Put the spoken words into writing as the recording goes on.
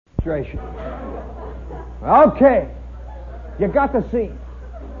demonstration. Okay, you got the scene.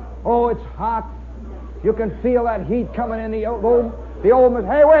 Oh, it's hot. You can feel that heat coming in the old hey,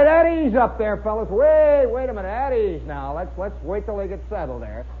 wait, at ease up there, fellas. Wait a minute, at ease now. Let's wait till they get settled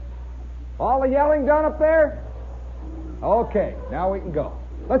there. All the yelling done up there? Okay, now we can go.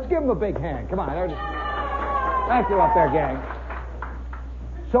 Let's give them a big hand. Come on. Thank you up there, gang.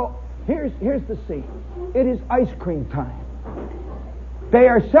 So, here's the scene. It is ice cream time. They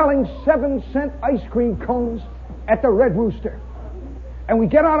are selling 7-cent ice cream cones at the Red Rooster. And we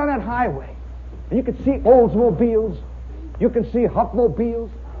get out on that highway, and you can see Oldsmobiles, you can see Huffmobiles,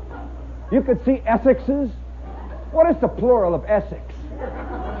 you can see Essexes. What is the plural of Essex?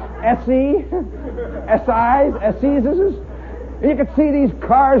 S-E? S-I's? S-E's? And you can see these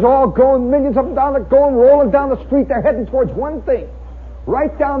cars all going, millions of them rolling down the street. They're heading towards one thing,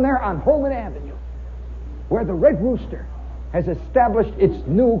 right down there on Holman Avenue, where the Red Rooster has established its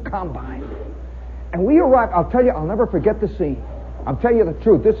new combine. And we arrive, I'll tell you, I'll never forget the scene. I'll tell you the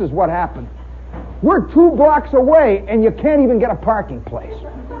truth. This is what happened. We're 2 blocks away, and you can't even get a parking place.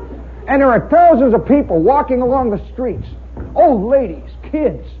 And there are thousands of people walking along the streets. Old ladies,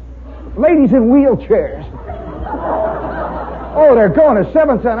 kids, ladies in wheelchairs. Oh, they're going to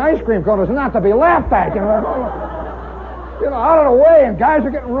 7-cent ice cream cones, not to be laughed at, out of the way, and guys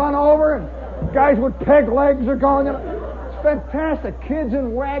are getting run over, and guys with peg legs are going. It's fantastic. Kids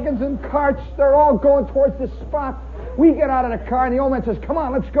in wagons and carts, they're all going towards this spot. We get out of the car, and the old man says, "Come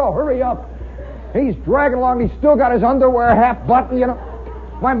on, let's go, hurry up." He's dragging along. He's still got his underwear half buttoned,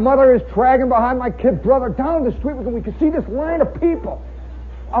 My mother is dragging behind my kid brother down the street. We can see this line of people.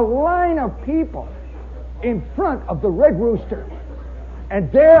 A line of people in front of the Red Rooster.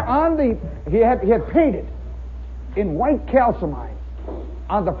 And there he had painted in white calcimine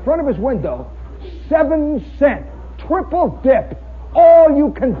on the front of his window, 7-cent, triple dip, all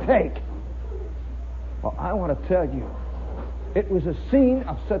you can take. Well, I want to tell you, it was a scene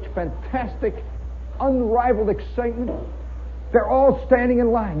of such fantastic, unrivaled excitement. They're all standing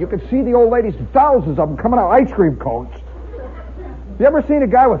in line. You can see the old ladies, thousands of them coming out, ice cream cones. You ever seen a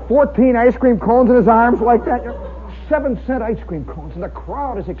guy with 14 ice cream cones in his arms like that? 7-cent ice cream cones, and the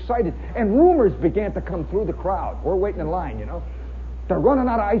crowd is excited. And rumors began to come through the crowd. We're waiting in line, They're running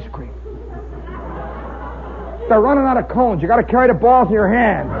out of ice cream. They're running out of cones. You got to carry the balls in your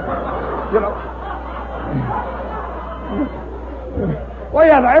hand. Well,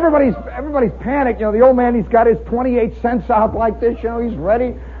 yeah, everybody's panicked. The old man, he's got his 28 cents out like this. He's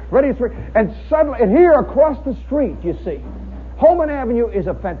ready. And suddenly, and here across the street, you see, Holman Avenue is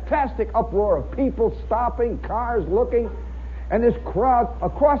a fantastic uproar of people stopping, cars looking, and this crowd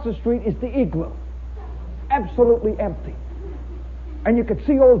across the street is the Igloo, absolutely empty. And you can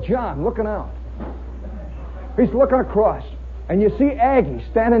see old John looking out. He's looking across, and you see Aggie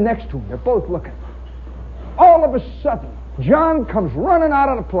standing next to him. They're both looking. All of a sudden, John comes running out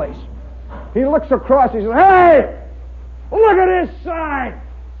of the place. He looks across. He says, "Hey, look at this sign.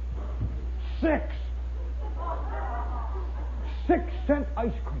 6-cent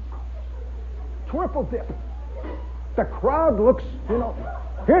ice cream cones. Triple dip." The crowd looks,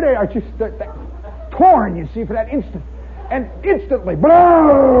 here they are, just they're torn, you see, for that instant. And instantly,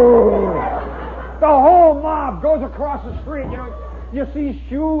 boom! The whole mob goes across the street. You see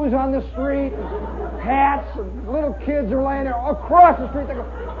shoes on the street, hats, and little kids are laying there across the street.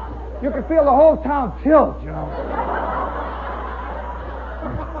 You can feel the whole town tilt,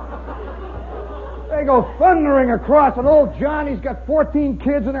 They go thundering across, and old John, he's got 14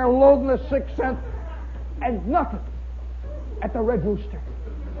 kids, and they're loading the 6-cent, and nothing at the Red Rooster.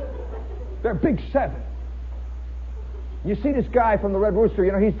 They're big 7. You see this guy from the Red Rooster,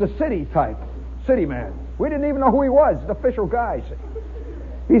 he's the city type, city man. We didn't even know who he was, the official guy. See?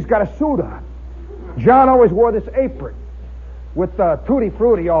 He's got a suit on. John always wore this apron with Tutti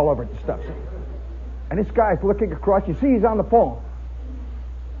Frutti all over it and stuff. See? And this guy's looking across. You see he's on the phone.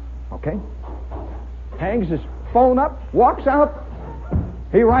 Okay? Hangs his phone up, walks out.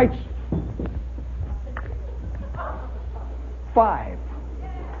 He writes 5.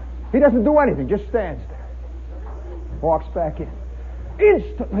 He doesn't do anything, just stands there. Walks back in.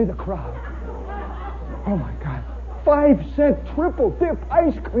 Instantly the crowd. Oh my God. 5-cent triple dip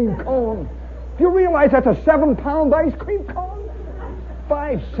ice cream cone. Do you realize that's a 7-pound ice cream cone?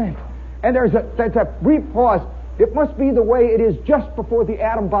 5 cents. And there's a brief pause. It must be the way it is just before the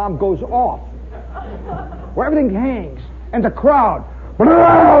atom bomb goes off, where everything hangs, and the crowd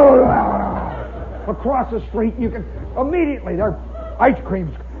across the street. You can immediately, their ice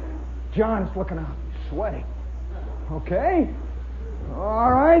creams. John's looking out, sweating. Okay,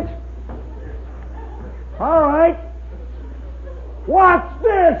 all right. What's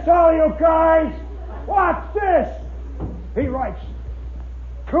this, all you guys? What's this? He writes,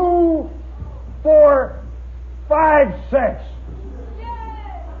 2 for 5 cents.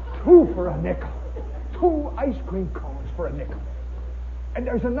 2 for a nickel. 2 ice cream cones for a nickel. And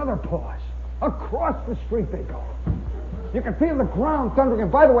there's another pause. Across the street they go. You can feel the ground thundering.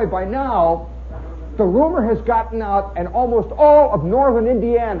 And by the way, by now, the rumor has gotten out and almost all of northern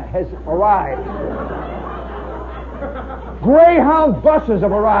Indiana has arrived. Greyhound buses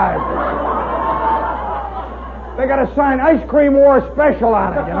have arrived. They got a sign, Ice Cream War Special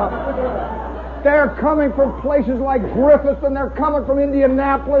on it, you know. They're coming from places like Griffith, and they're coming from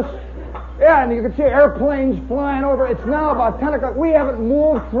Indianapolis. Yeah, and you can see airplanes flying over. It's now about 10 o'clock. We haven't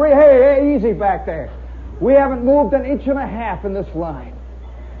moved hey, easy back there. We haven't moved an inch and a half in this line.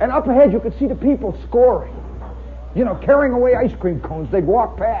 And up ahead you could see the people scoring. You know, carrying away ice cream cones. They'd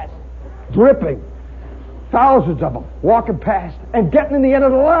walk past, dripping. Thousands of them walking past and getting in the end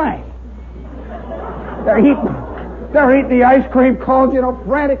of the line. They're eating the ice cream cones, you know,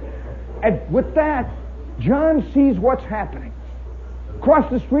 frantic. And with that, John sees what's happening. Across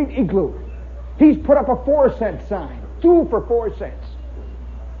the street, Igloo. He's put up a 4-cent sign. 2 for 4 cents.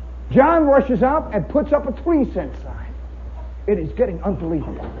 John rushes out and puts up a 3-cent sign. It is getting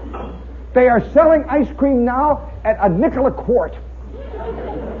unbelievable. They are selling ice cream now at a nickel a quart.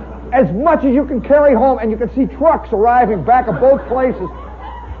 As much as you can carry home, and you can see trucks arriving back at both places.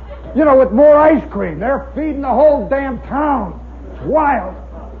 You know, with more ice cream. They're feeding the whole damn town. It's wild.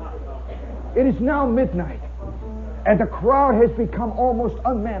 It is now midnight, and the crowd has become almost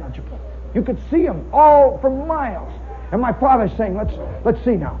unmanageable. You could see them all for miles. And my father's saying, let's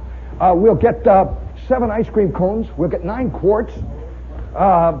see now. We'll get 7 ice cream cones. We'll get 9 quarts.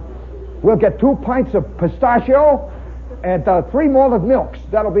 We'll get 2 pints of pistachio and 3 malted milks.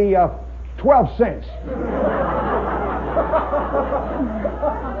 That'll be 12 cents.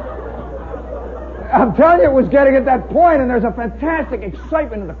 I'm telling you, it was getting at that point, and there's a fantastic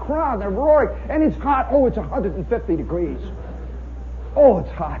excitement in the crowd. They're roaring, and it's hot. Oh, it's 150 degrees. Oh,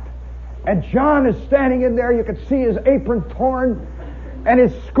 it's hot. And John is standing in there. You can see his apron torn, and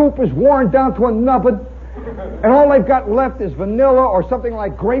his scoop is worn down to a nubbin. And all they've got left is vanilla or something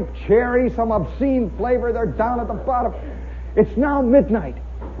like grape cherry, some obscene flavor. They're down at the bottom. It's now midnight.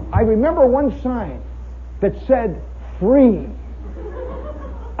 I remember one sign that said, free.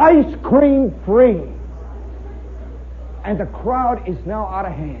 Ice cream free. And the crowd is now out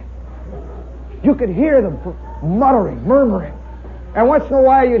of hand. You could hear them muttering, murmuring. And once in a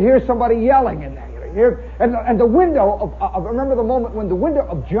while you'd hear somebody yelling in there. And the window of remember the moment when the window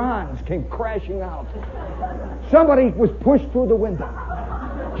of John's came crashing out. Somebody was pushed through the window.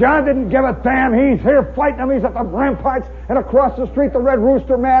 John didn't give a damn. He's here fighting them. He's at the ramparts. And across the street, the Red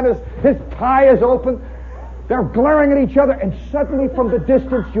Rooster man, his tie is open. They're glaring at each other. And suddenly from the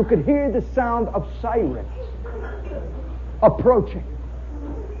distance, you could hear the sound of sirens approaching.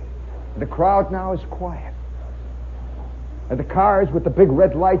 The crowd now is quiet. And the cars with the big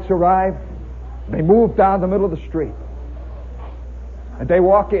red lights arrive. They move down the middle of the street. And they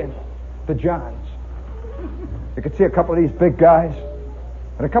walk in to John's. You can see a couple of these big guys.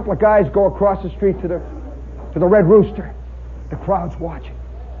 And a couple of guys go across the street to the Red Rooster. The crowd's watching.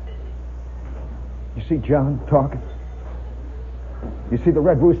 You see John talking. You see the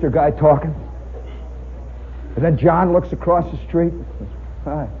Red Rooster guy talking. And then John looks across the street.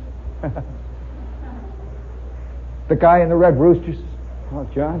 Hi. The guy in the Red Rooster says, oh,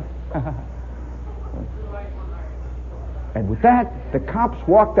 John. And with that, the cops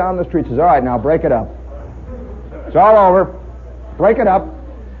walk down the street and says, all right, now break it up. It's all over. Break it up.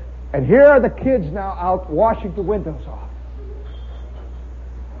 And here are the kids now out washing the windows off.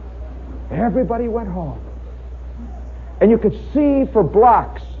 Everybody went home. And you could see for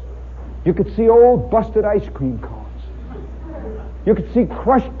blocks, you could see old busted ice cream cones. You could see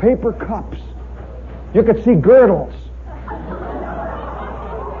crushed paper cups. You could see girdles.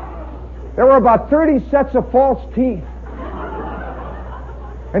 There were about 30 sets of false teeth.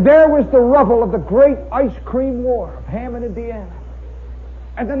 And there was the rubble of the great ice cream war of Hammond, Indiana.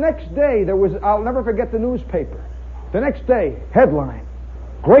 And the next day, I'll never forget the newspaper. The next day, headline,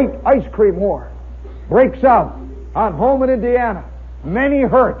 Great Ice Cream War breaks out on home in Indiana. Many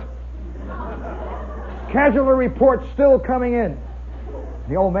hurt. Casualty reports still coming in.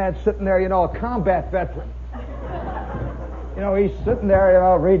 The old man's sitting there, a combat veteran. He's sitting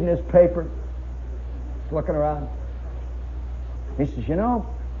there, reading his paper, looking around. He says,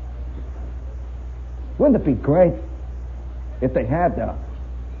 wouldn't it be great if they had an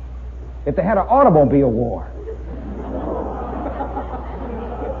automobile war?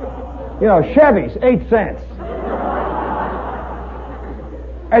 Chevys, 8 cents.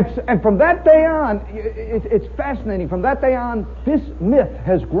 And from that day on, it's fascinating. From that day on, this myth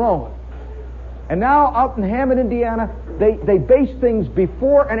has grown. And now out in Hammond, Indiana, they base things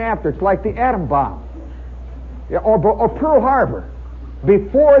before and after. It's like the atom bomb. Or Pearl Harbor.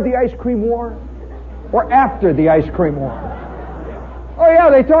 Before the ice cream war or after the ice cream war. Oh yeah,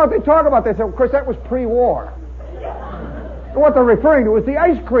 they talk about this. Of course, that was pre-war. What they're referring to is the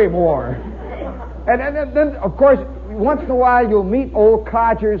ice cream war. And then, of course, once in a while you'll meet old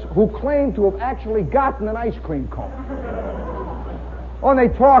codgers who claim to have actually gotten an ice cream cone. Oh, and they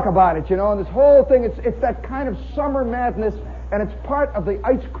talk about it, and this whole thing, it's that kind of summer madness, and it's part of the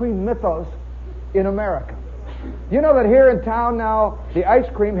ice cream mythos in America. You know that here in town now, the ice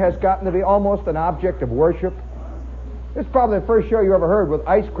cream has gotten to be almost an object of worship? This is probably the first show you ever heard with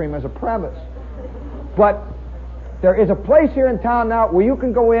ice cream as a premise. But there is a place here in town now where you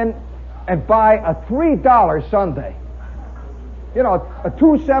can go in and buy a $3 sundae. A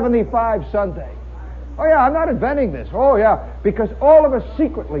 $2.75 sundae. Oh yeah, I'm not inventing this. Oh yeah, because all of us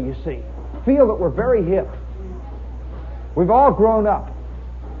secretly, you see, feel that we're very hip. We've all grown up.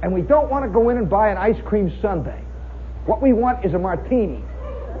 And we don't want to go in and buy an ice cream sundae. What we want is a martini.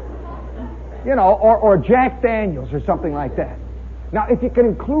 Or Jack Daniels or something like that. Now, if you can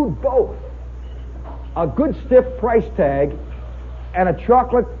include both, a good stiff price tag and a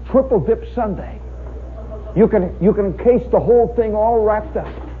chocolate triple dip sundae, you can encase the whole thing all wrapped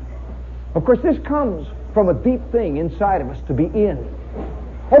up. Of course, this comes from a deep thing inside of us to be in.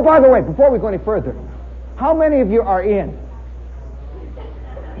 Oh, by the way, before we go any further, how many of you are in?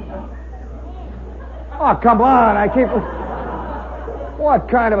 Oh, come on, what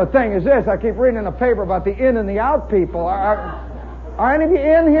kind of a thing is this? I keep reading in the paper about the in and the out people. Are any of you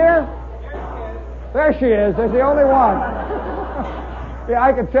in here? There she is. There's the only one. Yeah,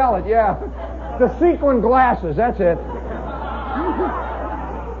 I can tell it, yeah. The sequin glasses, that's it.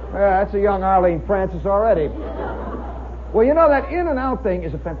 Yeah, that's a young Arlene Francis already. Well, that in and out thing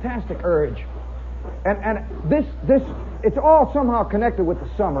is a fantastic urge. And this, it's all somehow connected with the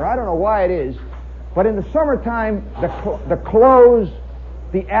summer. I don't know why it is. But in the summertime, the clothes,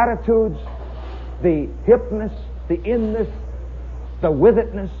 the attitudes, the hipness, the inness, the with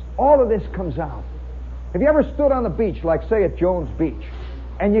itness, all of this comes out. Have you ever stood on the beach, like say at Jones Beach,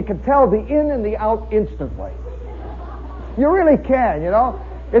 and you can tell the in and the out instantly? You really can,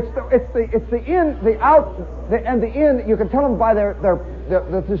 It's the in, the out, and the in. You can tell them by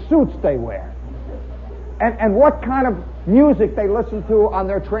the suits they wear, and what kind of music they listen to on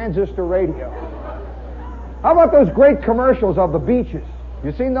their transistor radio. How about those great commercials of the beaches?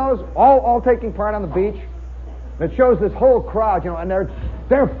 You seen those? All taking part on the beach. It shows this whole crowd, and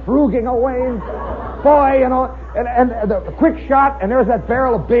they're fruging away, and boy, and the quick shot, and there's that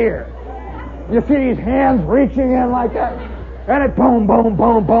barrel of beer. You see these hands reaching in like that, and it boom, boom,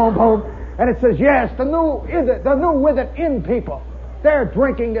 boom, boom, boom, and it says, yes, the new with it in people. They're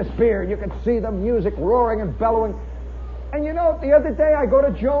drinking this beer. You can see the music roaring and bellowing. And the other day I go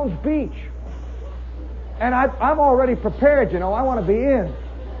to Jones Beach. And I'm already prepared, I want to be in.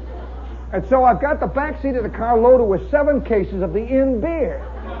 And so I've got the back seat of the car loaded with 7 cases of the in beer.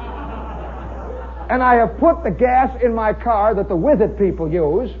 And I have put the gas in my car that the with it people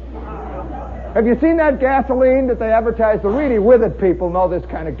use. Have you seen that gasoline that they advertise? The really with it people know this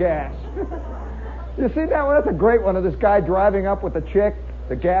kind of gas. You see that one? That's a great one of this guy driving up with the chick,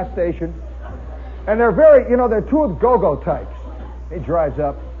 the gas station. And they're very, they're 2 go-go types. He drives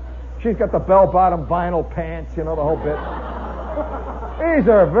up. She's got the bell-bottom vinyl pants, the whole bit. These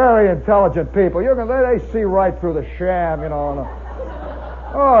are very intelligent people. They see right through the sham,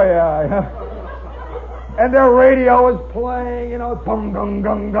 Oh, yeah. And their radio is playing, bung, gung,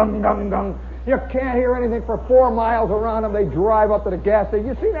 gung, gung, gung, gung. You can't hear anything for 4 miles around them. They drive up to the gas station.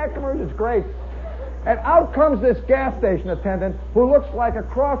 You see that commercial? It's great. And out comes this gas station attendant who looks like a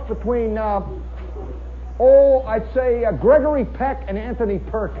cross between, I'd say Gregory Peck and Anthony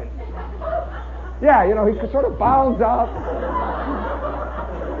Perkins. Yeah, he sort of bounds out.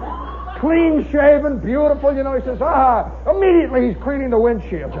 Clean shaven, beautiful, he says, immediately he's cleaning the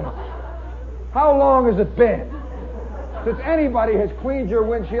windshield, How long has it been since anybody has cleaned your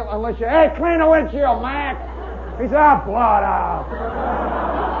windshield unless you, hey, clean the windshield, Mac? He says, blot out.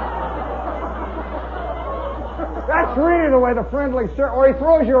 That's really the way the friendly or he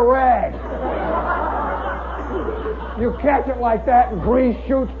throws you a rag. You catch it like that and grease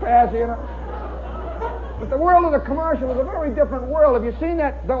shoots past you, But the world of the commercial is a very different world. Have you seen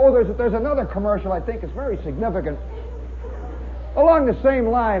that? There's another commercial I think is very significant. Along the same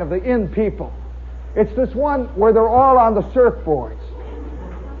line of the in people. It's this one where they're all on the surfboards.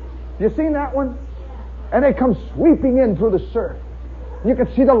 You seen that one? And they come sweeping in through the surf. You can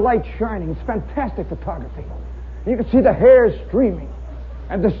see the light shining. It's fantastic photography. You can see the hair streaming.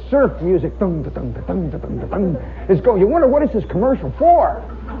 And the surf music, dung, dung, dung, dung, dung, dung, is going. You wonder, what is this commercial for?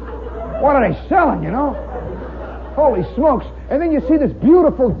 What are they selling, you know? Holy smokes. And then you see this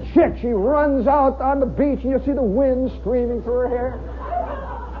beautiful chick. She runs out on the beach, and you see the wind streaming through her hair.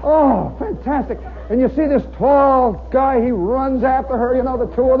 Oh, fantastic. And you see this tall guy. He runs after her, you know, the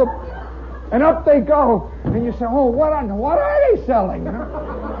two of them. And up they go. And you say, oh, what are they selling? You know?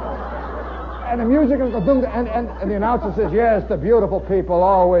 And the music is and the announcer says, yes, the beautiful people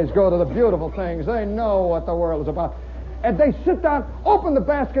always go to the beautiful things. They know what the world is about. And they sit down, open the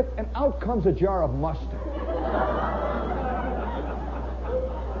basket, and out comes a jar of mustard.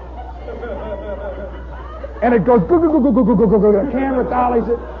 And it goes, the camera dollies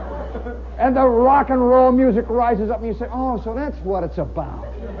it. And the rock and roll music rises up, and you say, oh, so that's what it's about.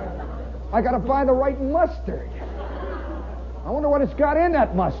 I got to buy the right mustard. I wonder what it's got in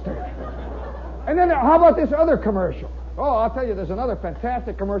that mustard. And then how about this other commercial? Oh, I'll tell you, there's another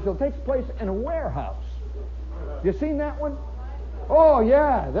fantastic commercial. It takes place in a warehouse. You seen that one? Oh,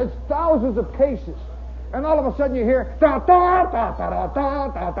 yeah. There's thousands of cases. And all of a sudden you hear,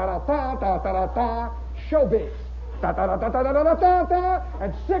 showbiz.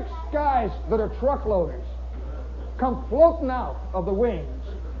 And 6 guys that are truckloaders come floating out of the wings.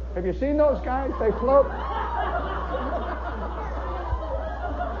 Have you seen those guys? They float.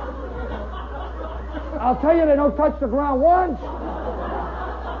 I'll tell you, they don't touch the ground once.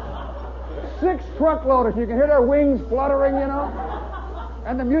 6 truckloaders. You can hear their wings fluttering, you know.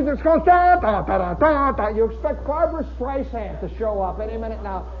 And the music's going, da, da, da, da, da. You expect Barbara Streisand to show up any minute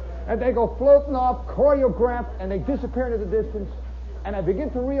now. And they go floating off, choreographed, and they disappear into the distance. And I begin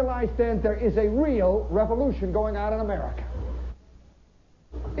to realize then there is a real revolution going on in America.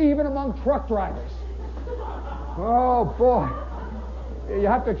 Even among truck drivers. Oh, boy. You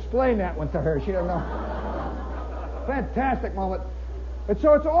have to explain that one to her. She doesn't know. Fantastic moment. And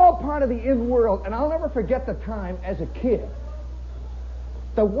so it's all part of the in-world. And I'll never forget the time as a kid.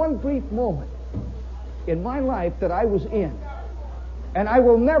 The one brief moment in my life that I was in. And I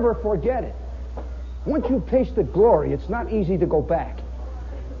will never forget it. Once you've tasted glory, it's not easy to go back.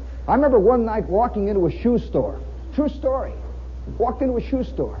 I remember one night walking into a shoe store. True story. Walked into a shoe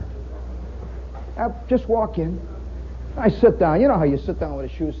store. I just walk in. I sit down. You know how you sit down with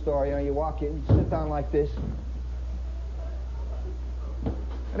a shoe store. You know, you walk in, sit down like this.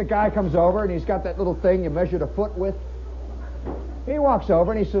 And a guy comes over, and he's got that little thing you measure the foot with. He walks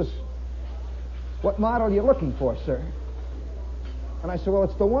over, and he says, what model are you looking for, sir? And I said, well,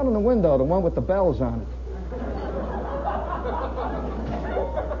 it's the one in the window, the one with the bells on it.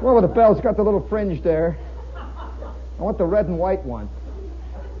 Well, with the bells, got the little fringe there. I want the red and white one.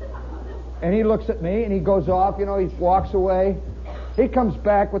 And he looks at me, and he goes off, you know, he walks away. He comes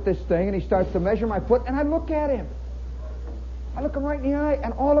back with this thing, and he starts to measure my foot, and I look at him. I look him right in the eye,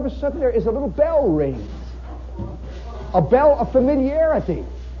 and all of a sudden there is a little bell ring. A bell of familiarity.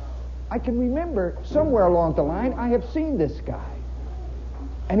 I can remember somewhere along the line I have seen this guy.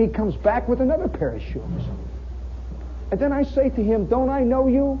 And he comes back with another pair of shoes. And then I say to him, don't I know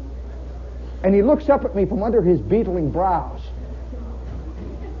you? And he looks up at me from under his beetling brows.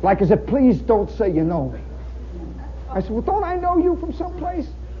 Like as if, please don't say you know me. I said, well, don't I know you from someplace?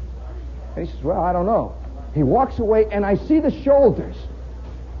 And he says, well, I don't know. He walks away, and I see the shoulders.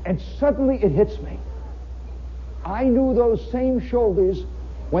 And suddenly it hits me. I knew those same shoulders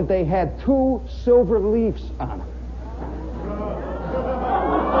when they had 2 silver leaves on them.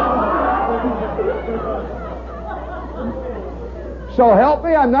 So help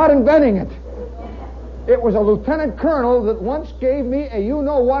me, I'm not inventing it. It was a lieutenant colonel that once gave me a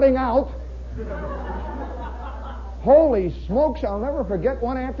you-know-whating out. Holy smokes, I'll never forget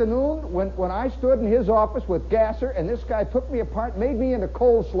one afternoon when I stood in his office with Gasser, and this guy took me apart, made me into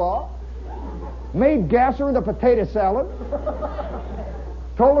coleslaw, made Gasser into potato salad,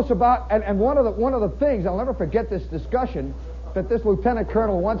 told us about, and one of the things, I'll never forget this discussion that this lieutenant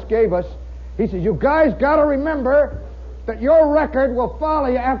colonel once gave us. He says, you guys got to remember that your record will follow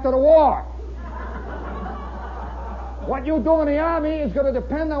you after the war. What you do in the Army is going to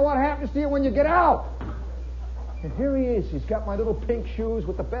depend on what happens to you when you get out. And here he is. He's got my little pink shoes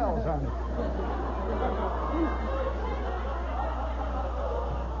with the bells on them.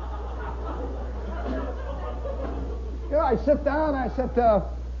 You know, I sit down, I said,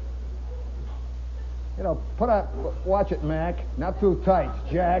 watch it, Mac. Not too tight,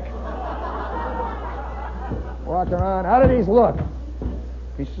 Jack. Walk around. How do these look?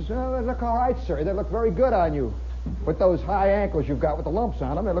 He says, oh, they look all right, sir. They look very good on you. With those high ankles you've got with the lumps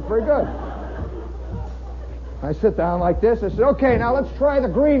on them, they look very good. I sit down like this. I said, okay, now let's try the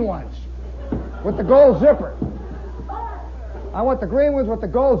green ones with the gold zipper. I want the green ones with the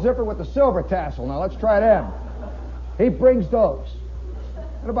gold zipper with the silver tassel. Now let's try them. He brings those.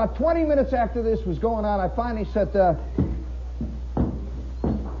 And about 20 minutes after this was going on, I finally said,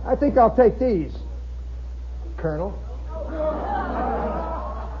 I think I'll take these, Colonel.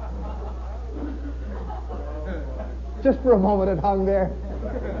 Just for a moment it hung there.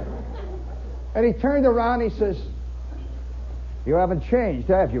 And he turned around and he says, you haven't changed,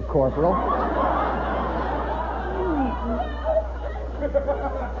 have you, Corporal?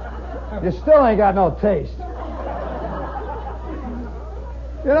 You still ain't got no taste.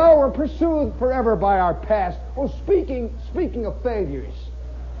 You know, we're pursued forever by our past. Oh, speaking of failures,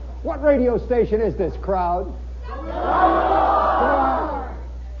 what radio station is this, crowd?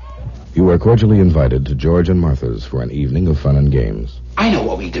 You are cordially invited to George and Martha's for an evening of fun and games. I know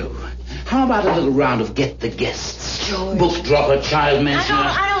what we do. How about a little round of get the guests? George. Book dropper, child mentioner.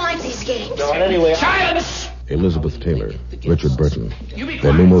 I don't like these games. Go on anyway. Silence! Elizabeth Taylor, Richard Burton.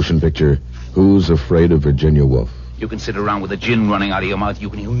 Their new motion picture, Who's Afraid of Virginia Woolf? You can sit around with the gin running out of your mouth. You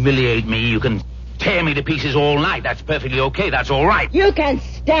can humiliate me. You can tear me to pieces all night. That's perfectly okay. That's all right. You can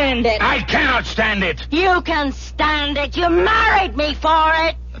stand it. I cannot stand it. You can stand it. You married me for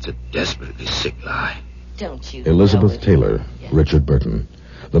it. That's a desperately sick lie. Don't you Elizabeth know it? Taylor, Richard Burton.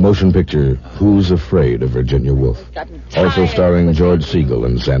 The motion picture, Who's Afraid of Virginia Woolf? Also starring George Segal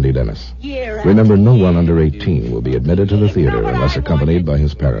and Sandy Dennis. Remember, no one under 18 will be admitted to the theater unless accompanied by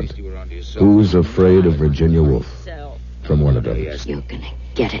his parent. Who's Afraid of Virginia Woolf? From Warner Brothers. You're gonna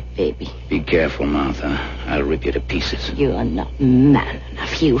get it, baby. Be careful, Martha. I'll rip you to pieces. You're not man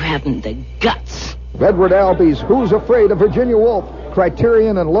enough. You haven't the guts. Edward Albee's Who's Afraid of Virginia Woolf?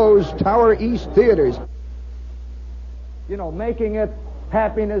 Criterion and Lowe's Tower East Theaters. You know, making it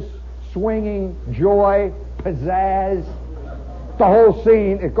happiness, swinging, joy, pizzazz, the whole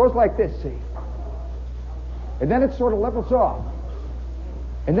scene. It goes like this, see. And then it sort of levels off.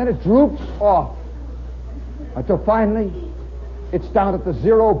 And then it droops off until finally it's down at the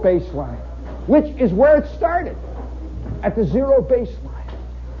zero baseline, which is where it started, at the zero baseline.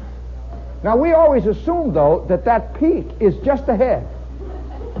 Now, we always assume, though, that peak is just ahead.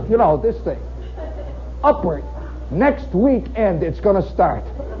 You know, this thing. Upward. Next weekend it's going to start.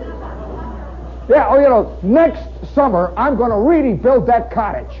 Yeah, oh, you know, next summer I'm going to really build that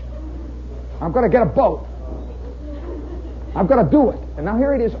cottage. I'm going to get a boat. I'm going to do it. And now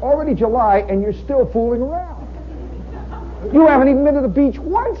here it is, already July, and you're still fooling around. You haven't even been to the beach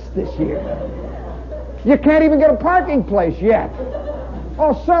once this year. You can't even get a parking place yet.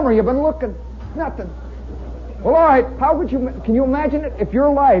 All summer you've been looking, nothing. Well, all right, can you imagine it? If your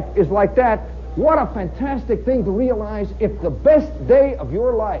life is like that, what a fantastic thing to realize if the best day of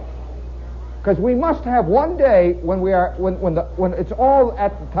your life, because we must have one day when it's all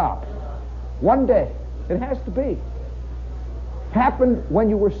at the top. One day. It has to be. Happened when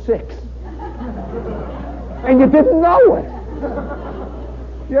you were 6. And you didn't know it.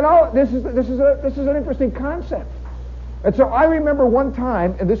 You know, this is an interesting concept. And so I remember one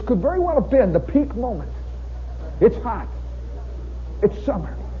time, and this could very well have been the peak moment. It's hot. It's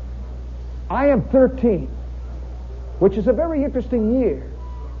summer. I am 13, which is a very interesting year.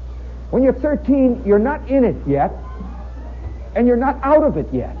 When you're 13, you're not in it yet, and you're not out of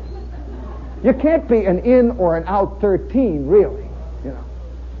it yet. You can't be an in or an out 13, really. You know,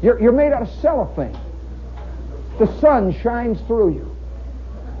 you're made out of cellophane. The sun shines through you,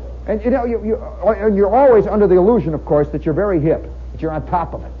 and you know you're always under the illusion, of course, that you're very hip, that you're on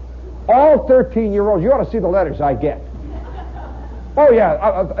top of it. All 13-year-olds, you ought to see the letters I get. Oh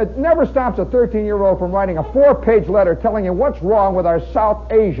yeah, it never stops a 13-year-old from writing a 4-page letter telling you what's wrong with our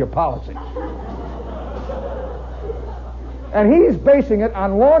South Asia policy. And he's basing it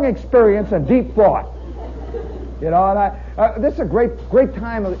on long experience and deep thought. You know, and this is a great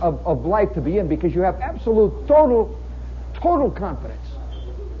time of life to be in because you have absolute, total confidence.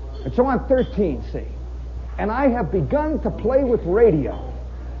 And so I'm 13, see. And I have begun to play with radio.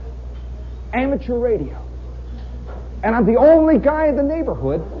 Amateur radio. And I'm the only guy in the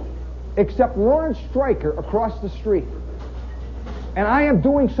neighborhood except Lawrence Stryker across the street. And I am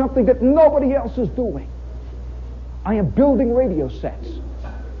doing something that nobody else is doing. I am building radio sets.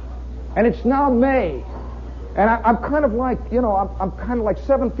 And it's now May. And I'm kind of like, you know, I'm kind of like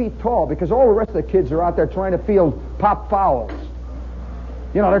 7 feet tall because all the rest of the kids are out there trying to field pop fouls.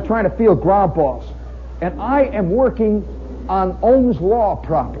 You know, they're trying to field ground balls. And I am working on Ohm's law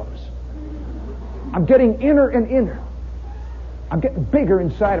problems. I'm getting inner and inner. I'm getting bigger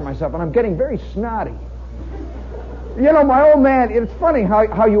inside of myself, and I'm getting very snotty. You know, my old man, it's funny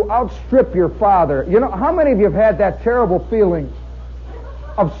how you outstrip your father. You know, how many of you have had that terrible feeling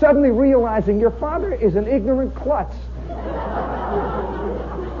of suddenly realizing your father is an ignorant klutz?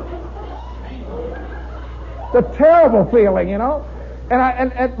 The terrible feeling, you know?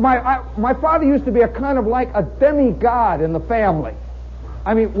 And my father used to be a kind of like a demigod in the family.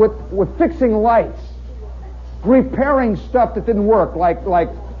 I mean, with fixing lights, repairing stuff that didn't work, like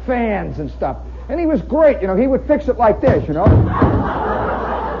fans and stuff. And he was great, you know. He would fix it like this, you know.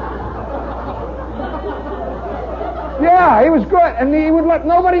 Yeah, he was good. And he would let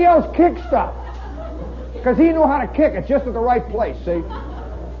nobody else kick stuff. Because he knew how to kick it just at the right place, see?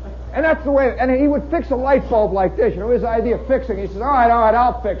 And that's the way, and he would fix a light bulb like this, you know, his idea of fixing. He says, all right,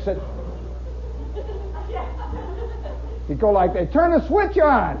 I'll fix it. He'd go like that, turn the switch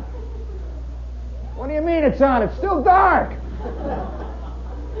on. What do you mean it's on? It's still dark.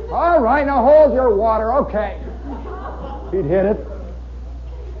 All right, now hold your water, okay. He'd hit it.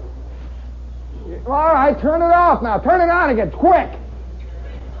 All right, turn it off now. Turn it on again, quick.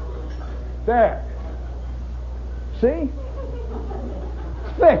 There. See?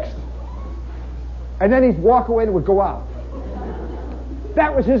 Fixed. And then he'd walk away and it would go out.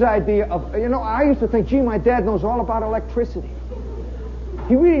 That was his idea of, you know, I used to think, gee, my dad knows all about electricity.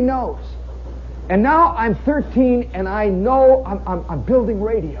 He really knows. And now I'm 13 and I know I'm building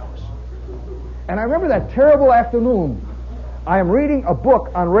radios. And I remember that terrible afternoon. I am reading a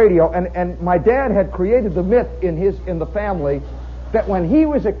book on radio, and my dad had created the myth in the family that when he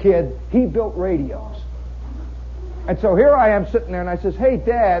was a kid, he built radios. And so here I am sitting there, and I says, hey,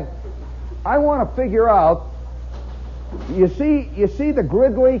 Dad, I want to figure out, you see the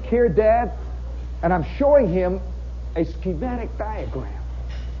grid leak here, Dad? And I'm showing him a schematic diagram.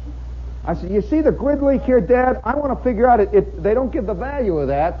 I said, you see the grid leak here, Dad? I want to figure out it. They don't give the value of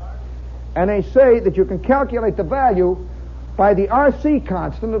that, and they say that you can calculate the value by the RC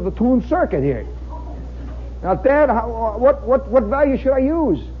constant of the tuned circuit here. Now, Dad, what value should I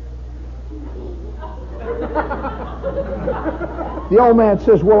use? The old man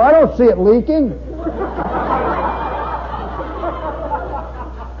says, well, I don't see it leaking.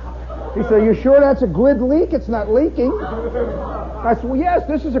 He said, you sure that's a grid leak? It's not leaking. I said, well, yes,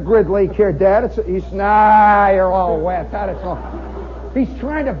 this is a grid leak here, Dad. He said, nah, you're all wet. He's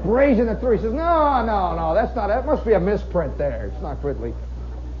trying to brazen it through. He says, no, that's not it. That must be a misprint there. It's not grid leak.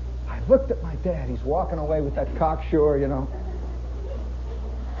 I looked at my dad. He's walking away with that cocksure, you know.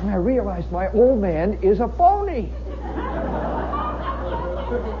 And I realized my old man is a phony.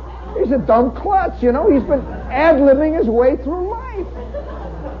 He's a dumb klutz, you know. He's been ad-libbing his way through life.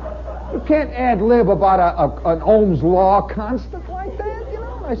 You can't ad-lib about an Ohm's law constant like that, you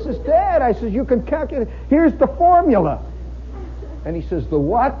know. I says, Dad, you can calculate. Here's the formula. And he says, the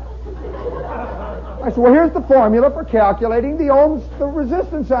what? I said, well, here's the formula for calculating the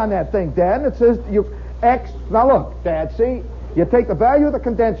resistance on that thing, Dad. And it says X. Now look, Dad, see? You take the value of the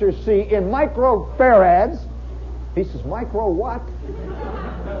condenser, C, in microfarads. He says, micro what?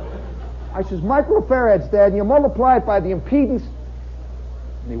 I says, microfarads, Dad, and you multiply it by the impedance.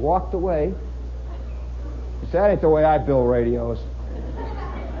 And he walked away. He said, that ain't the way I build radios.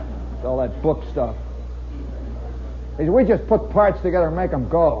 It's all that book stuff. He said, we just put parts together and make them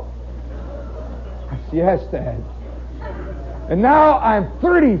go. I said, yes, Dad. And now I'm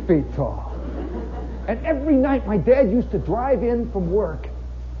 30 feet tall. And every night my dad used to drive in from work,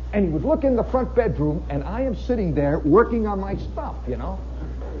 and he would look in the front bedroom, and I am sitting there working on my stuff, you know.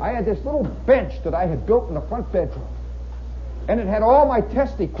 I had this little bench that I had built in the front bedroom, and it had all my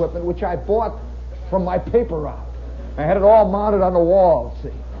test equipment, which I bought from my paper route. I had it all mounted on the wall,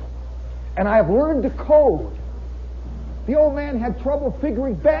 see. And I have learned to code. The old man had trouble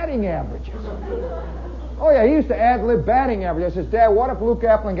figuring batting averages. Oh, yeah, he used to ad-lib batting average. I says, Dad, what if Luke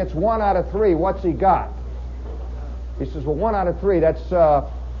Appling gets 1 out of 3? What's he got? He says, well, 1 out of 3, that's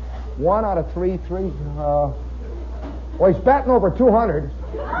 1 out of 3, 3. Well, he's batting over 200.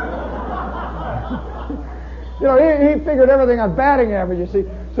 You know, he figured everything on batting average, you see.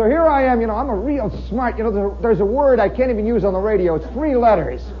 So here I am, you know, I'm a real smart, you know, there's a word I can't even use on the radio. It's 3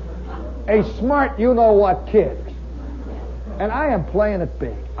 letters. A smart you-know-what kid. And I am playing it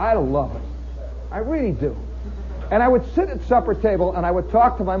big. I love it. I really do. And I would sit at supper table and I would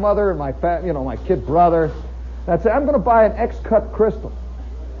talk to my mother and my kid brother. And I'd say, I'm going to buy an X-cut crystal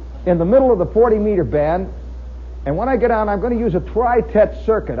in the middle of the 40-meter band. And when I get on, I'm going to use a tri-tet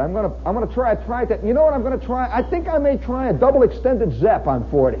circuit. I'm going to try a tri-tet. You know what I'm going to try? I think I may try a double extended ZEP on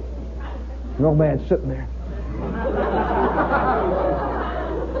 40. The old man sitting there.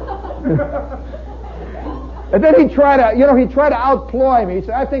 And then he'd try to outploy me. He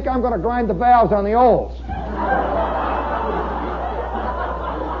said, I think I'm going to grind the valves on the Olds.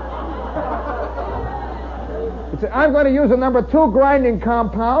 I'd say, I'm going to use a number 2 grinding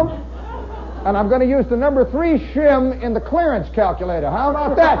compound, and I'm going to use the number 3 shim in the clearance calculator. How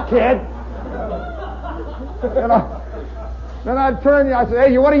about that, kid? Then I'd turn and I'd say,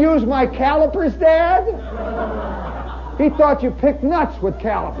 hey, you want to use my calipers, Dad? He thought you picked nuts with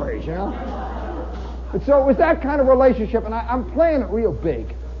calipers, you know? And so it was that kind of relationship, and I'm playing it real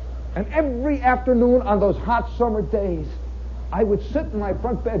big. And every afternoon on those hot summer days, I would sit in my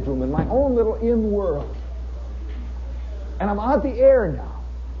front bedroom in my own little in world. And I'm on the air now.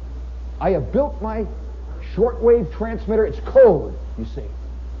 I have built my shortwave transmitter. It's code, you see,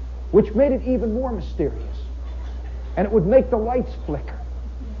 which made it even more mysterious. And it would make the lights flicker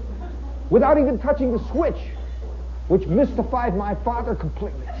without even touching the switch, which mystified my father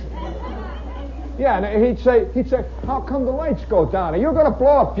completely. Yeah, and he'd say, how come the lights go down? Are you going to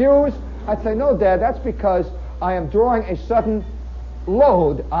blow a fuse? I'd say, no, Dad, that's because I am drawing a sudden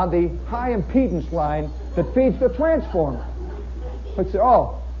load on the high impedance line that feeds the transformer. I'd say,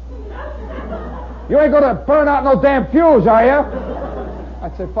 oh, you ain't going to burn out no damn fuse, are you?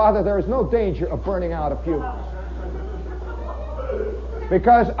 I'd say, Father, there is no danger of burning out a fuse.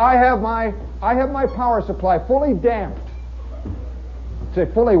 Because I have my power supply fully damped. I'd say,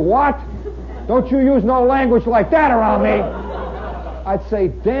 fully what? Don't you use no language like that around me. I'd say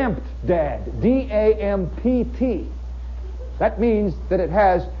damped, Dad. D-A-M-P-T. That means that it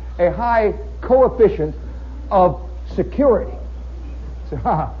has a high coefficient of security. So,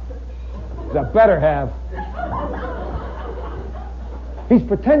 I better have. He's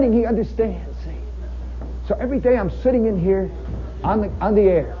pretending he understands, see. So every day I'm sitting in here on the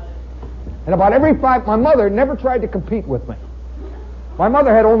air. And about every 5, my mother never tried to compete with me. My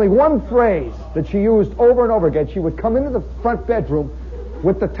mother had only one phrase that she used over and over again. She would come into the front bedroom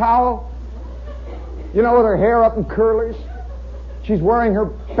with the towel, you know, with her hair up in curlers. She's wearing her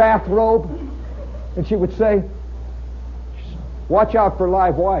bathrobe, and she would say, watch out for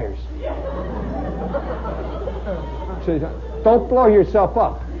live wires. She said, don't blow yourself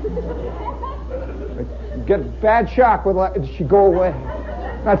up. Get a bad shock with she'd go away.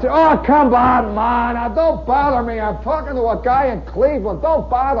 I'd say, oh, come on, Ma. Now, don't bother me. I'm talking to a guy in Cleveland. Don't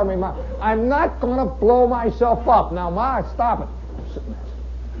bother me, Ma. I'm not going to blow myself up. Now, Ma, stop it.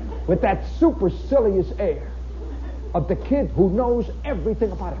 With that supercilious air of the kid who knows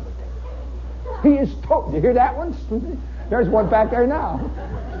everything about everything. He is told. You hear that one? There's one back there now.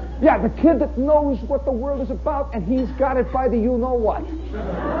 Yeah, the kid that knows what the world is about, and he's got it by the you-know-what.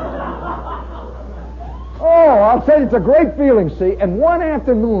 Oh, I'll tell you, it's a great feeling, see. And one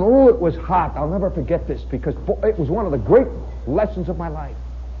afternoon, it was hot. I'll never forget this because it was one of the great lessons of my life.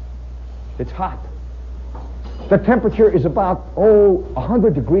 It's hot. The temperature is about,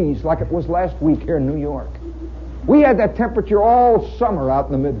 100 degrees like it was last week here in New York. We had that temperature all summer out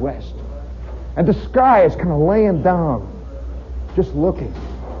in the Midwest. And the sky is kind of laying down, just looking.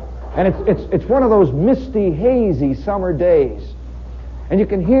 And it's one of those misty, hazy summer days. And you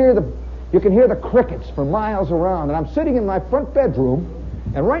can hear the crickets for miles around. And I'm sitting in my front bedroom,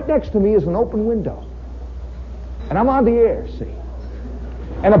 and right next to me is an open window. And I'm on the air, see.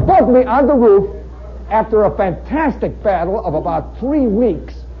 And above me on the roof, after a fantastic battle of about 3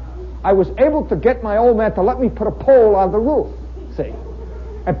 weeks, I was able to get my old man to let me put a pole on the roof, see.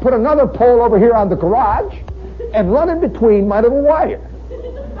 And put another pole over here on the garage, and run in between my little wire.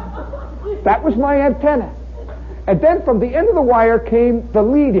 That was my antenna. And then from the end of the wire came the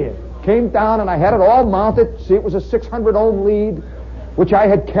lead-in. Came down, and I had it all mounted. See, it was a 600 ohm lead, which I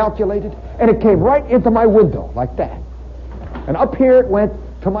had calculated, and it came right into my window, like that. And up here it went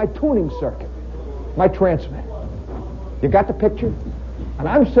to my tuning circuit, my transmitter. You got the picture? And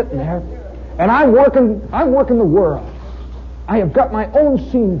I'm sitting there, and I'm working the world. I have got my own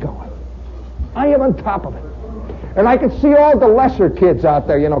scene going. I am on top of it. And I can see all the lesser kids out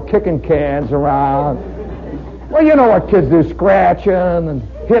there, kicking cans around. Well, you know what kids do, scratching and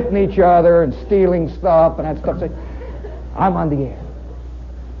hitting each other and stealing stuff and that stuff. I'm on the air.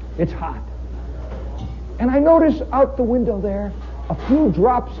 It's hot. And I notice out the window there a few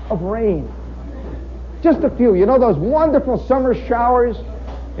drops of rain. Just a few. You know those wonderful summer showers?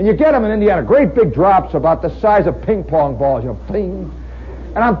 And you get them in Indiana, great big drops about the size of ping pong balls, ping.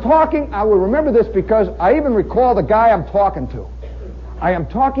 And I'm talking, I will remember this because I even recall the guy I'm talking to. I am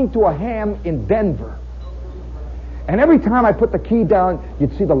talking to a ham in Denver. And every time I put the key down,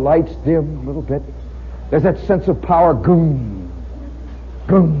 you'd see the lights dim a little bit. There's that sense of power, goom,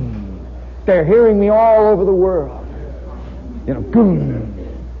 goom. They're hearing me all over the world. Goom,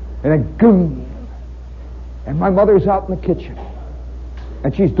 and then goom. And my mother's out in the kitchen.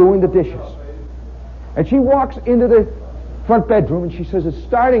 And she's doing the dishes. And she walks into the front bedroom and she says, it's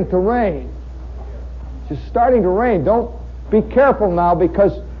starting to rain. It's starting to rain. Don't be careful now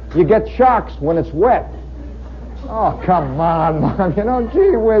because you get shocks when it's wet. Oh, come on, Mom. You know,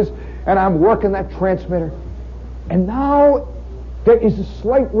 gee whiz. And I'm working that transmitter. And now there is a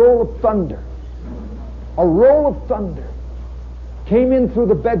slight roll of thunder. A roll of thunder came in through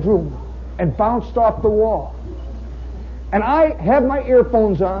the bedroom and bounced off the wall. And I had my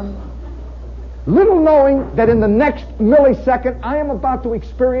earphones on, little knowing that in the next millisecond I am about to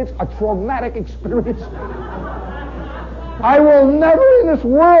experience a traumatic experience. I will never in this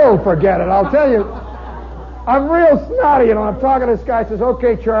world forget it, I'll tell you. I'm real snotty, you know. I'm talking to this guy, says,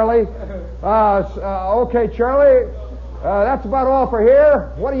 okay, Charlie, that's about all for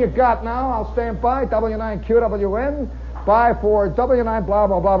here. What do you got now? I'll stand by. W9QWN. Bye for W9 blah,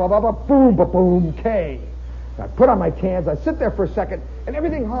 blah, blah, blah, blah, blah. Boom, ba-boom, K. I put on my cans. I sit there for a second, and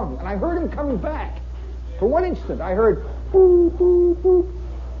everything hung. And I heard him coming back. For one instant, I heard boop, boop, boop.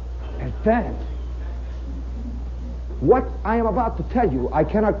 And then, what I am about to tell you, I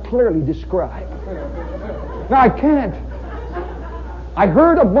cannot clearly describe. No, I can't. I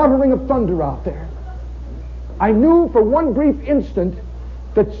heard a muttering of thunder out there. I knew for one brief instant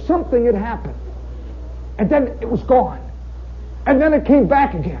that something had happened. And then it was gone. And then it came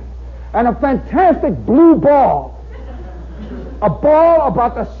back again. And a fantastic blue ball. A ball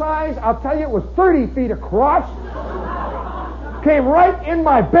about the size, I'll tell you, it was 30 feet across. Came right in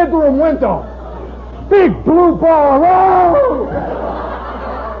my bedroom window. Big blue ball. Oh!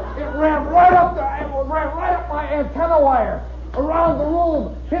 It ran right up my antenna wire. Around the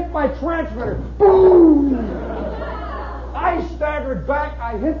room, hit my transmitter. Boom! I staggered back,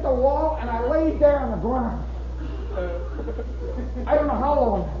 I hit the wall, and I laid there on the ground. I don't know how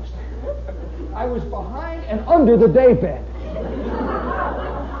long I was there. I was behind and under the daybed.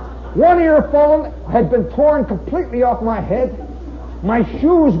 One earphone had been torn completely off my head. My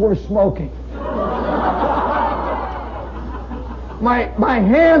shoes were smoking. My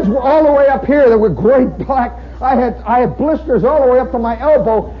hands were all the way up here. They were great black. I had blisters all the way up to my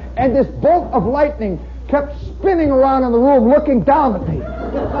elbow, and this bolt of lightning kept spinning around in the room looking down at me.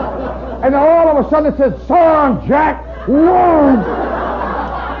 And then all of a sudden it said, "Son, Jack, run!"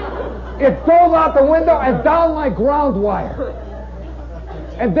 It dove out the window and down my ground wire.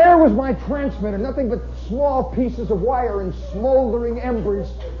 And there was my transmitter, nothing but small pieces of wire and smoldering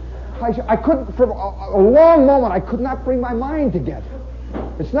embers. I couldn't, for a long moment, I could not bring my mind together.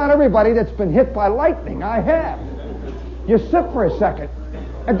 It's not everybody that's been hit by lightning. I have. You sit for a second.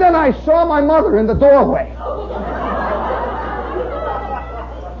 And then I saw my mother in the doorway.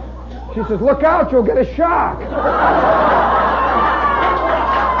 She says, "Look out, you'll get a shock."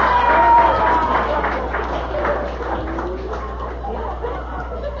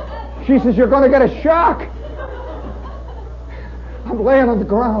 She says, "You're going to get a shock." I'm laying on the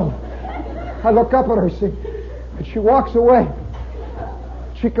ground. I look up at her, see, and she walks away.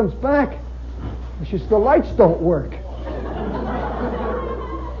 She comes back, and she says, "The lights don't work."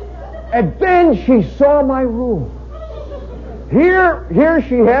 And then she saw my room. Here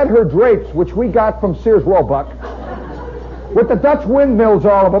she had her drapes, which we got from Sears Roebuck, with the Dutch windmills,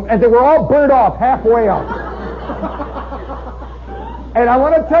 all of them, and they were all burnt off halfway up. And I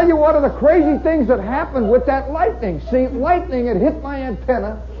want to tell you one of the crazy things that happened with that lightning. See, lightning had hit my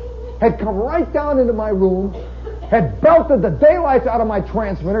antenna, had come right down into my room, had belted the daylights out of my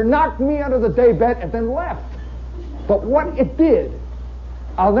transmitter, knocked me under the daybed, and then left. But what it did,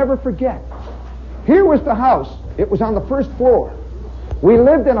 I'll never forget. Here was the house. It was on the first floor. We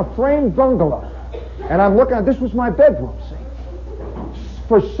lived in a framed bungalow. And I'm looking at, this was my bedroom, see.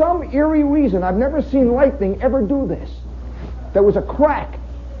 For some eerie reason, I've never seen lightning ever do this. There was a crack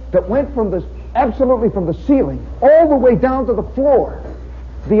that went absolutely from the ceiling all the way down to the floor.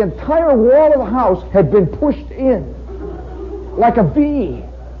 The entire wall of the house had been pushed in like a V,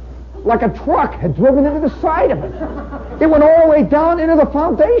 like a truck had driven into the side of it. It went all the way down into the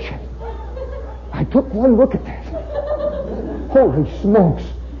foundation. I took one look at that. Holy smokes.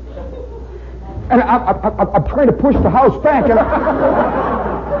 And I'm trying to push the house back, and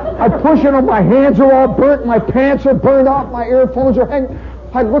I push it, and my hands are all burnt, my pants are burned off, my earphones are hanging.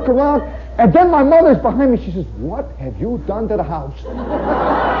 I look around, and then my mother's behind me. She says, "What have you done to the house?"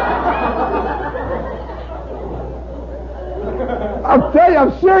 I'll tell you,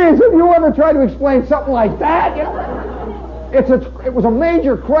 I'm serious. If you ever try to explain something like that, you know, it was a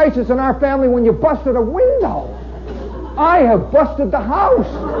major crisis in our family when you busted a window. I have busted the house.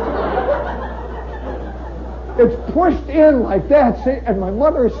 It's pushed in like that, see, and my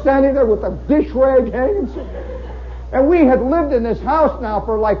mother is standing there with a dish rag hanging. And we had lived in this house now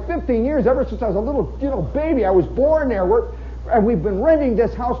for like 15 years, ever since I was a little baby. I was born there, and we've been renting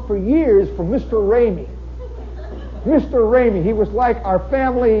this house for years from Mr. Ramey. Mr. Ramey. He was like our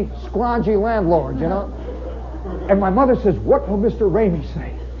family scroungy landlord, you know. And my mother says, what will Mr. Ramey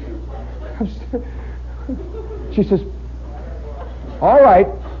say? She says, all right.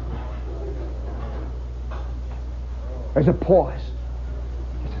 There's a pause.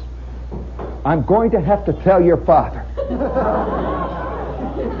 She says, I'm going to have to tell your father.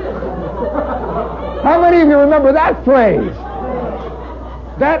 How many of you remember that phrase?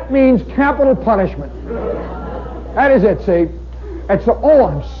 That means capital punishment. That is it, see? And so,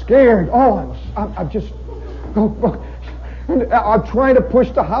 I'm scared. I'm just... I'm trying to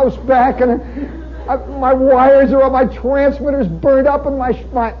push the house back, and my wires are up, my transmitter's burned up, and my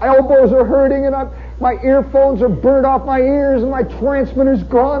elbows are hurting, and my earphones are burned off my ears, and my transmitter's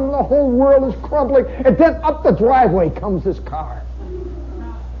gone, and the whole world is crumbling. And then up the driveway comes this car.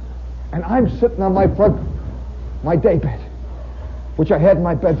 And I'm sitting on my daybed, which I had in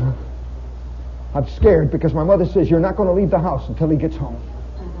my bedroom. I'm scared because my mother says, you're not going to leave the house until he gets home.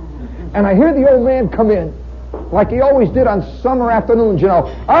 And I hear the old man come in, like he always did on summer afternoons, you know.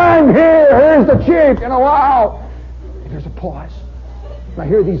 I'm here, here's the chief, you know, wow. And there's a pause. And I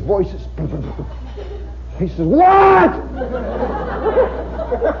hear these voices. He says, what?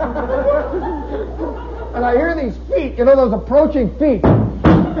 And I hear these feet, you know, those approaching feet.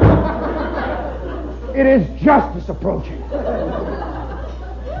 It is justice approaching.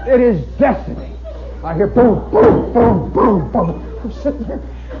 It is destiny. I hear boom, boom, boom, boom, boom. I'm sitting there.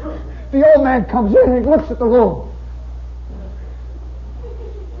 The old man comes in and he looks at the room.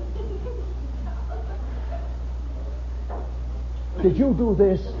 Did you do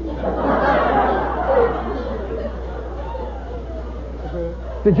this?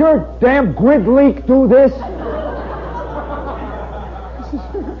 Did your damn grid leak do this?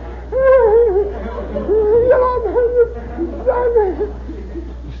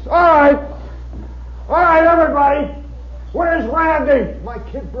 All right, everybody. Where's Randy? My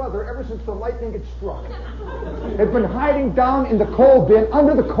kid brother, ever since the lightning had struck, had been hiding down in the coal bin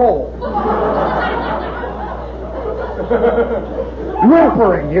under the coal.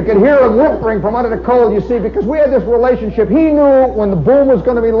 Whimpering. You could hear him whimpering from under the coal, you see, because we had this relationship. He knew when the boom was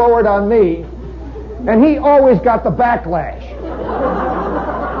going to be lowered on me, and he always got the backlash.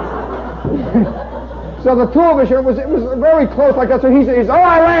 So the two of us, it was very close like that. So he says, all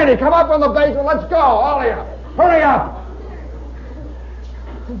right, Randy, come up on the basement. Let's go, all of you. Hurry up.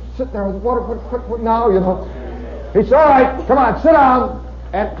 I'm sitting there with what now, you know. He said, all right, come on, sit down.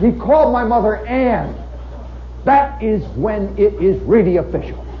 And he called my mother Ann. That is when it is really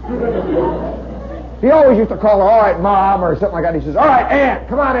official. He always used to call her, all right, Mom, or something like that. He says, all right, Ann,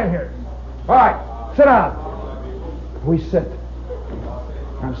 come on in here. All right, sit down. We sit.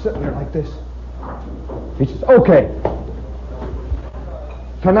 I'm sitting there like this. He says, okay,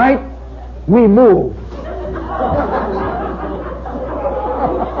 tonight we move.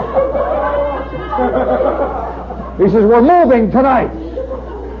 He says, we're moving tonight.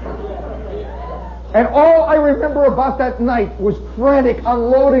 And all I remember about that night was frantic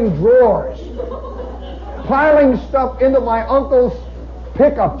unloading drawers, piling stuff into my uncle's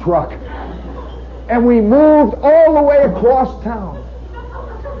pickup truck. And we moved all the way across town.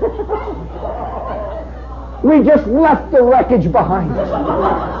 We just left the wreckage behind us.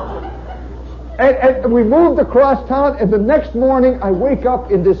 And we moved across town, and the next morning I wake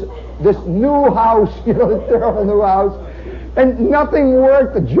up in this new house, you know, this terrible new house, and nothing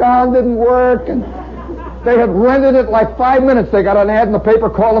worked. The John didn't work, and they had rented it like 5 minutes. They got an ad in the paper,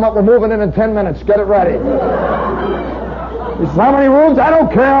 call them up, we're moving in 10 minutes, get it ready. He says, how many rooms? I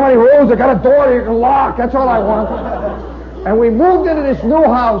don't care how many rooms. I got a door you can lock, that's all I want. And we moved into this new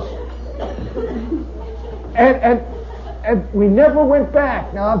house, and we never went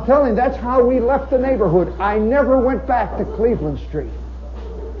back. Now I'm telling you, that's how we left the neighborhood. I never went back to Cleveland Street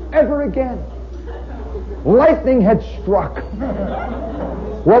ever again. Lightning had struck.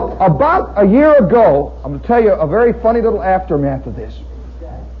 Well, about a year ago, I'm going to tell you a very funny little aftermath of this.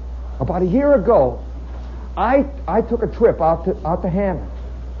 About a year ago, I took a trip out to Hammond,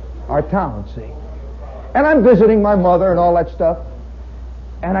 our town, see. And I'm visiting my mother and all that stuff.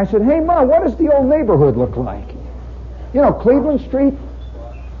 And I said, hey, Ma, what does the old neighborhood look like? You know, Cleveland Street?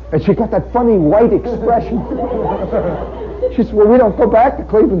 And she got that funny white expression. She said, well, we don't go back to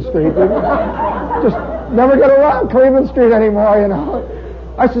Cleveland Street. We just never get around Cleveland Street anymore, you know.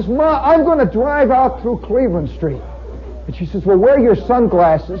 I says, Ma, I'm going to drive out through Cleveland Street. And she says, well, wear your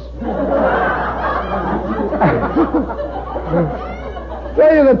sunglasses.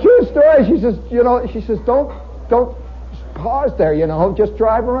 Tell you the true story. She says, don't pause there, you know, just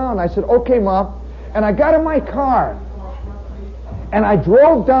drive around. I said, okay, Mom. And I got in my car, and I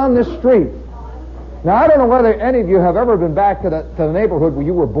drove down this street, Now, I don't know whether any of you have ever been back to the neighborhood where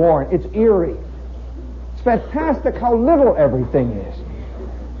you were born. It's eerie. It's fantastic how little everything is.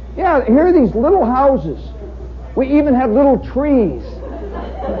 Yeah, here are these little houses. We even had little trees.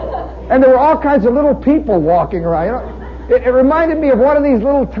 And there were all kinds of little people walking around. You know, it reminded me of one of these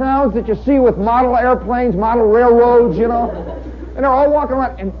little towns that you see with model airplanes, model railroads, you know. And they're all walking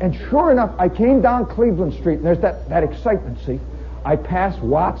around. And sure enough, I came down Cleveland Street, and there's that excitement, see. I passed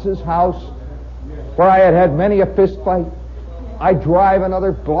Watts's house, where I had many a fist fight. I drive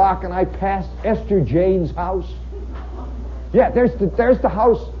another block, and I passed Esther Jane's house. Yeah, there's the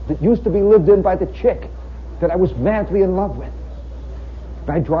house that used to be lived in by the chick that I was madly in love with. And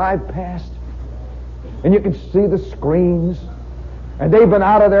I drive past, and you can see the screens, and they've been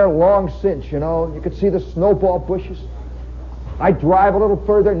out of there long since, you know. You can see the snowball bushes. I drive a little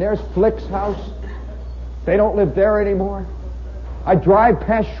further, and there's Flick's house. They don't live there anymore. I drive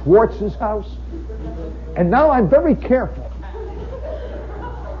past Schwartz's house, and now I'm very careful.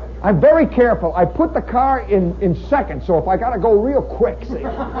 I'm very careful. I put the car in second, so if I got to go real quick, see.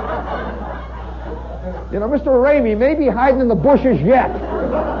 You know, Mr. Ramey may be hiding in the bushes yet.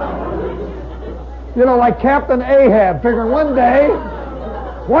 You know, like Captain Ahab, figuring one day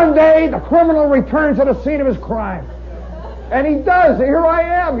the criminal returns to the scene of his crime. And he does. Here I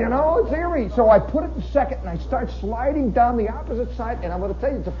am, you know. It's eerie. So I put it in second, and I start sliding down the opposite side. And I'm going to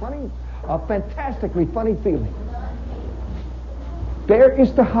tell you, it's a fantastically funny feeling. There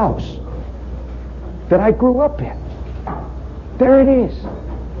is the house that I grew up in. There it is.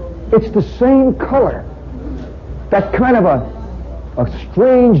 It's the same color. That kind of a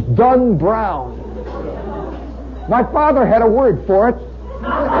strange dun brown. My father had a word for it.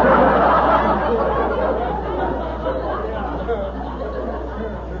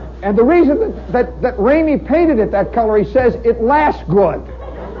 And the reason that Ramey painted it that color, he says, it lasts good.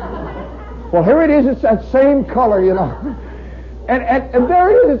 Well, here it is. It's that same color, you know. And there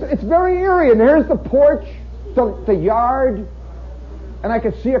it is. It's very eerie. And there's the porch, the yard. And I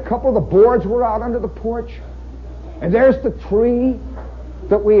could see a couple of the boards were out under the porch. And there's the tree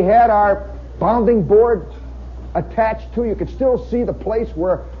that we had our bounding board attached to. You could still see the place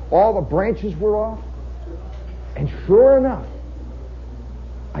where all the branches were off. And sure enough,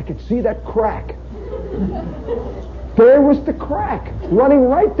 I could see that crack. There was the crack running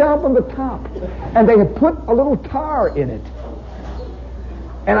right down from the top. And they had put a little tar in it.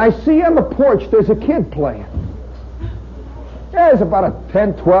 And I see on the porch there's a kid playing. Yeah, there's about a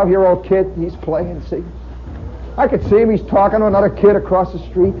 10, 12-year-old kid. He's playing, see. I could see him. He's talking to another kid across the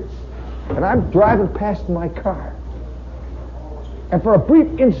street. And I'm driving past my car. And for a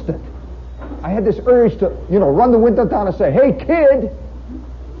brief instant, I had this urge to, run the window down and say, hey, kid,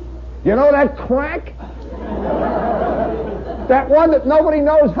 you know that crack? That one that nobody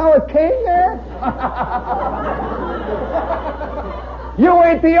knows how it came there? You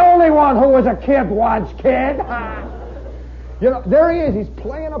ain't the only one who was a kid once, kid. There he is. He's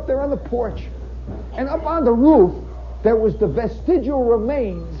playing up there on the porch. And up on the roof, there was the vestigial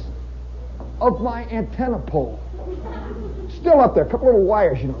remains of my antenna pole. Still up there. A couple little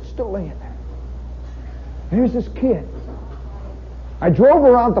wires, still laying there. Here's this kid. I drove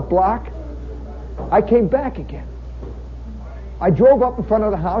around the block. I came back again. I drove up in front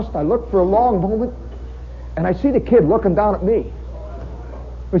of the house, and I looked for a long moment, and I see the kid looking down at me.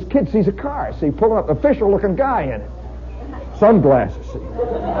 This kid sees a car, see, pulling up, an official-looking guy in it. Sunglasses, see.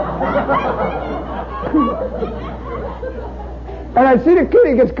 And I see the kid,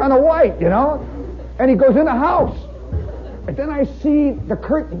 he gets kind of white, and he goes in the house. And then I see the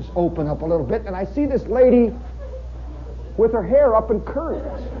curtains open up a little bit, and I see this lady with her hair up in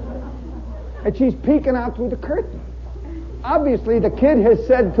curls. And she's peeking out through the curtain. Obviously, the kid has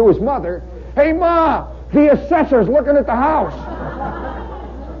said to his mother, hey, Ma, the assessor's looking at the house.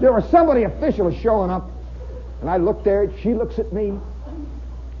 There was somebody official is showing up. And I look there, she looks at me.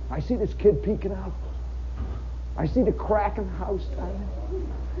 I see this kid peeking out. I see the crack in the house tile.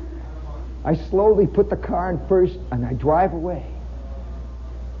 I slowly put the car in first, and I drive away.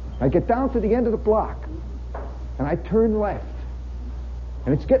 I get down to the end of the block, and I turn left.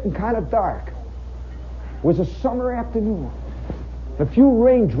 And it's getting kind of dark. It was a summer afternoon. A few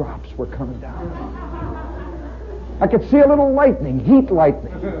raindrops were coming down. I could see a little lightning, heat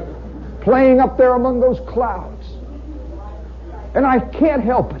lightning, playing up there among those clouds. And I can't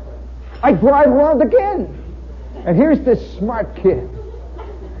help it. I drive around again. And here's this smart kid.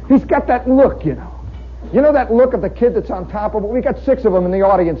 He's got that look, You know that look of the kid that's on top of it? We got 6 of them in the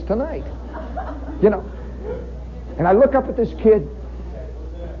audience tonight. And I look up at this kid,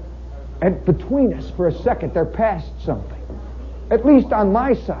 and between us for a second, they're past something. At least on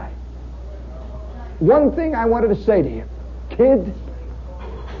my side. one thing I wanted to say to you. Kid,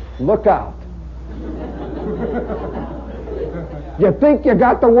 look out. You think you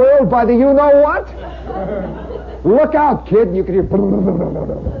got the world by the you-know-what? Look out, kid. You can hear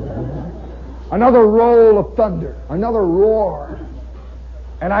another roll of thunder, another roar.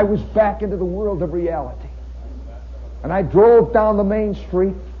 And I was back into the world of reality. And I drove down the main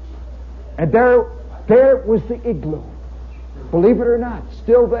street, and there was the igloo. Believe it or not,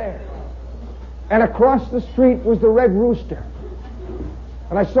 still there. And across the street was the Red Rooster.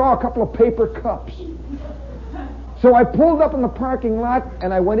 And I saw a couple of paper cups. So I pulled up in the parking lot,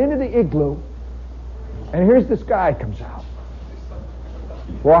 and I went into the igloo, and here's this guy comes out.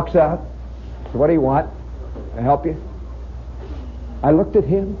 Walks out. So what do you want? Can I help you? I looked at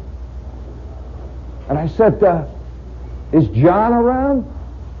him, and I said, is John around?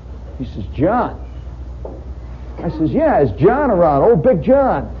 He says, John. I says, yeah, is John around? Old Big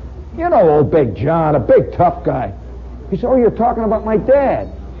John. You know old Big John, a big tough guy. He said, oh, you're talking about my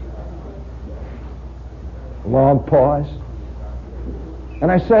dad. Long pause.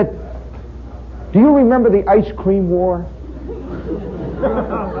 And I said, do you remember the Ice Cream War?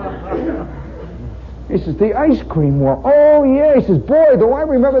 He says, the Ice Cream War. Oh, yeah. He says, boy, do I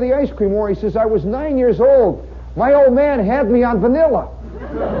remember the Ice Cream War. He says, I was 9 years old. My old man had me on vanilla.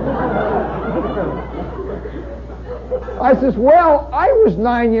 I says, well, I was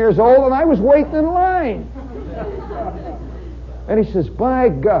 9 years old and I was waiting in line. And he says, by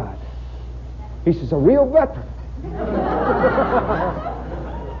God. He says, a real veteran.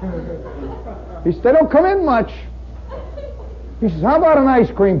 He said, they don't come in much. He says, how about an ice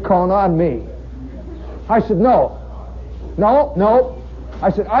cream cone on me? I said, no.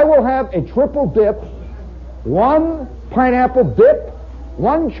 I said, I will have a triple dip, one pineapple dip,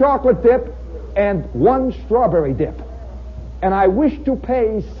 one chocolate dip, and one strawberry dip. And I wish to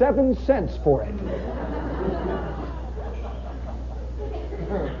pay 7 cents for it.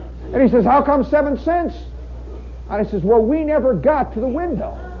 And he says, how come 7 cents? And I says, well, we never got to the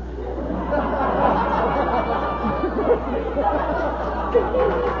window.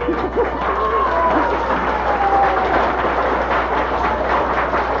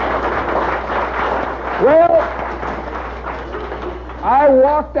 Well, I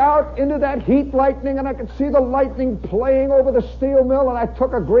walked out into that heat lightning, and I could see the lightning playing over the steel mill, and I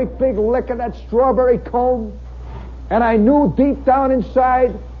took a great big lick of that strawberry cone, and I knew deep down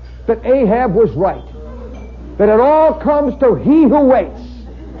inside that Ahab was right, that it all comes to he who waits.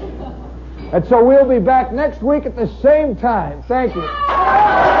 And so we'll be back next week at the same time. Thank you.